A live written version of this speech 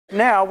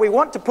Now we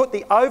want to put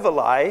the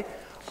overlay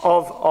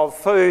of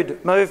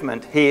food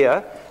movement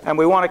here, and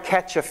we want to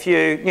catch a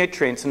few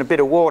nutrients and a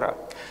bit of water.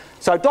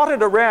 So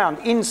dotted around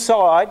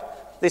inside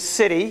this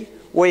city,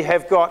 we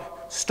have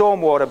got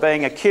stormwater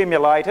being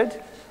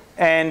accumulated,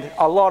 and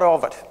a lot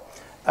of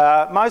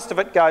it. Most of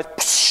it goes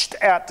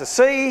out to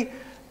sea,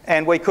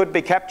 and we could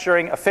be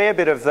capturing a fair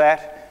bit of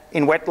that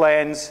in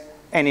wetlands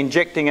and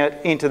injecting it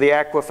into the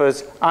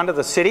aquifers under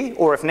the city,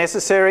 or if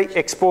necessary,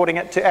 exporting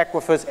it to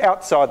aquifers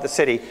outside the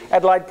city.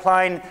 Adelaide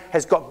Plain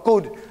has got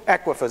good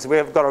aquifers.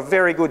 We've got a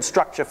very good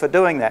structure for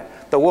doing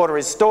that. The water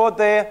is stored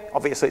there.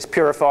 Obviously it's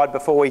purified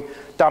before we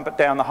dump it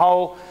down the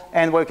hole,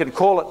 and we can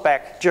call it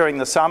back during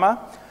the summer.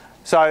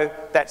 So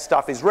that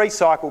stuff is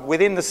recycled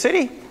within the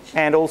city,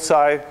 and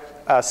also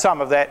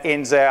some of that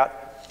ends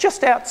out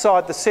just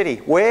outside the city,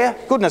 where,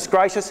 goodness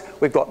gracious,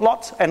 we've got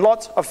lots and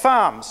lots of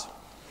farms.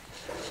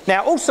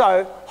 Now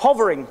also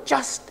hovering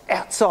just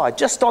outside,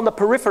 just on the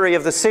periphery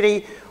of the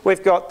city,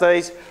 we've got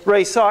these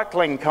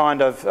recycling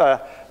kind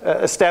of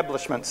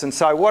establishments. And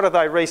so what are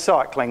they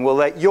recycling? Well,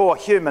 they're your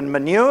human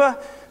manure,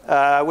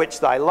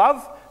 which they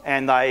love,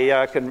 and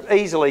they can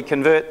easily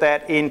convert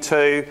that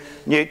into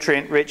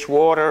nutrient-rich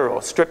water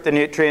or strip the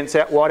nutrients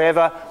out,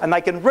 whatever, and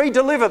they can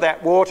redeliver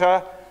that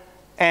water.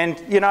 And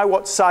you know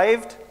what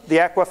saved the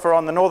aquifer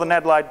on the northern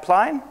Adelaide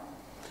Plain?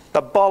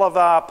 The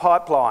Bolivar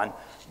pipeline.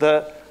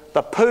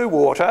 The poo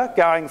water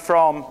going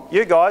from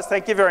you guys,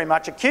 thank you very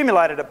much,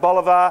 accumulated at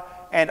Bolivar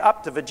and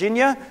up to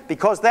Virginia,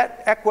 because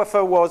that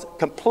aquifer was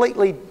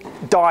completely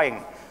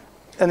dying.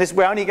 And this,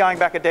 we're only going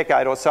back a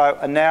decade or so,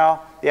 and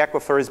now the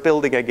aquifer is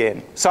building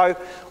again. So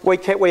we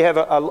have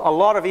a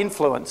lot of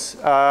influence,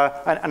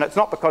 and it's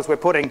not because we're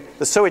putting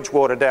the sewage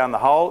water down the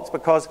hole, it's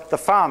because the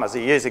farmers are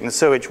using the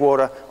sewage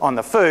water on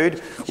the food,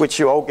 which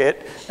you all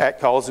get at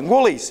Coles and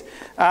Woolies.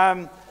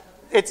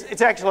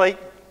 It's actually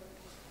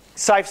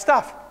safe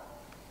stuff.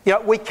 You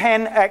know, we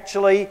can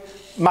actually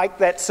make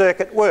that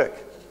circuit work.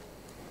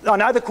 I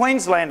know the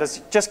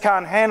Queenslanders just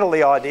can't handle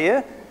the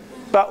idea,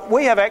 but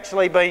we have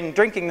actually been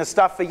drinking the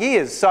stuff for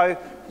years, so,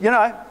 you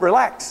know,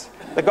 relax.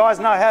 The guys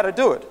know how to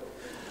do it.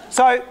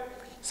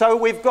 So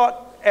we've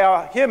got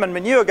our human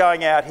manure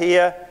going out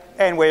here,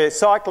 and we're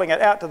cycling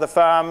it out to the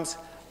farms,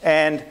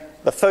 and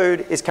the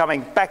food is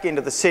coming back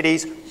into the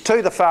cities,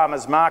 to the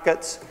farmers'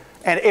 markets,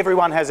 and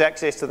everyone has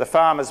access to the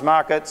farmers'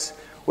 markets.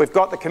 We've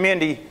got the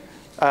community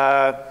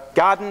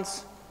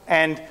gardens,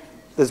 and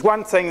there's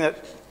one thing that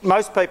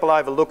most people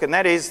overlook, and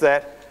that is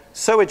that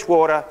sewage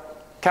water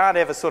can't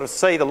ever sort of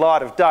see the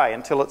light of day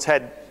until it's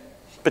had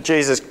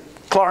bejesus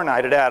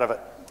chlorinated out of it.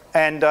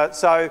 And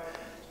so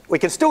we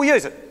can still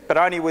use it, but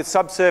only with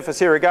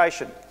subsurface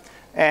irrigation.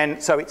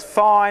 And so it's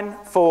fine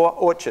for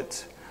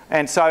orchards.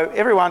 And so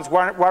everyone's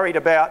worried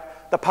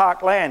about the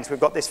park lands. We've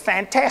got this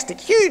fantastic,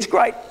 huge,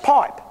 great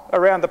pipe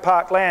around the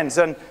park lands,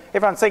 and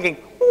everyone's thinking,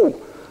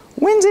 ooh,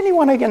 when's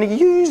anyone going to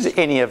use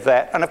any of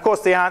that? And of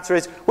course the answer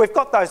is, we've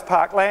got those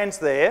park lands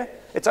there,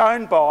 it's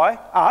owned by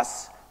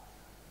us,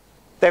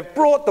 they've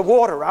brought the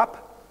water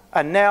up,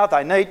 and now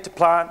they need to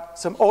plant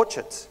some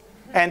orchards.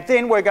 And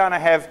then we're going to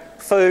have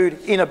food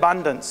in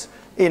abundance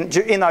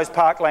in those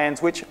park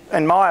lands, which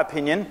in my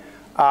opinion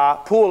are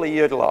poorly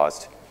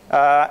utilised.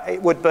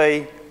 It would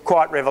be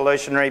quite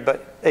revolutionary,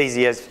 but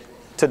easy as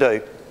to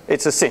do.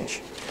 It's a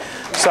cinch.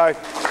 So